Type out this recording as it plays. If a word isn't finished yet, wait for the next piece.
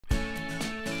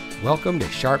Welcome to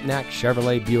Sharpnack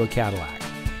Chevrolet Buick Cadillac.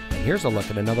 And here's a look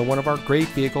at another one of our great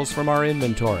vehicles from our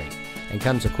inventory, and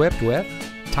comes equipped with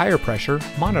tire pressure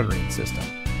monitoring system,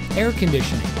 air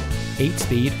conditioning,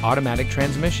 8-speed automatic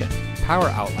transmission, power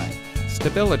outlet,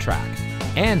 StabiliTrak,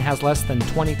 and has less than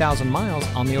 20,000 miles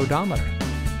on the odometer.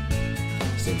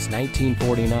 Since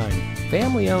 1949,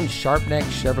 family-owned Sharpnack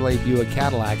Chevrolet Buick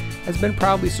Cadillac has been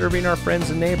proudly serving our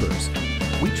friends and neighbors.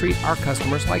 We treat our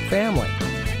customers like family,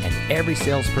 and every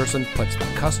salesperson puts the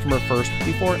customer first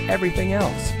before everything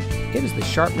else. It is the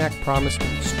Sharpnack promise to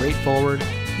be straightforward,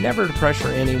 never to pressure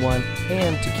anyone,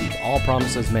 and to keep all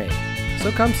promises made.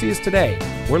 So come see us today.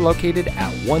 We're located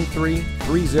at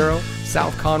 1330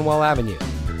 South Conwell Avenue.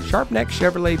 Sharpnack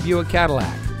Chevrolet Buick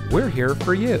Cadillac. We're here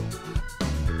for you.